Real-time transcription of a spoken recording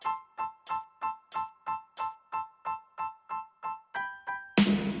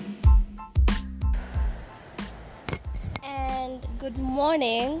Good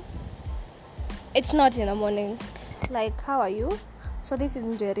morning. It's not in the morning. Like, how are you? So this is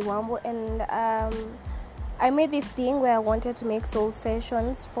Njeri Wambo, and I made this thing where I wanted to make soul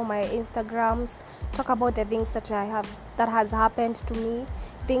sessions for my Instagrams, talk about the things that has happened to me,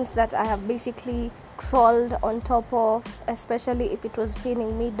 things that I have basically crawled on top of, especially if it was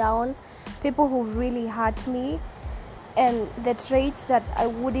pinning me down, people who really hurt me, and the traits that I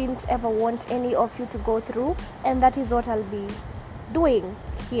wouldn't ever want any of you to go through. And that is what I'll be doing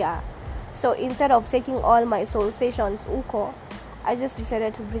here. So instead of taking all my soul sessions uko, I just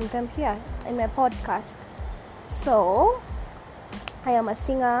decided to bring them here in my podcast. So I am a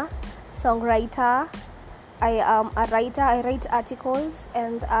singer, songwriter, I am a writer. I write articles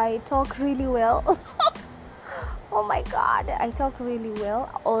and I talk really well. Oh my god, I talk really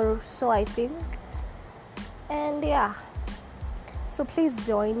well, or so I think. And yeah, so please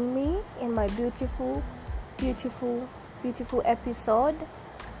join me in my beautiful episode.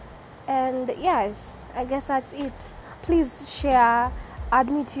 And yes, I guess that's it. Please share,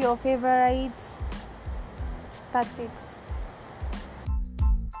 add me to your favorites. That's it.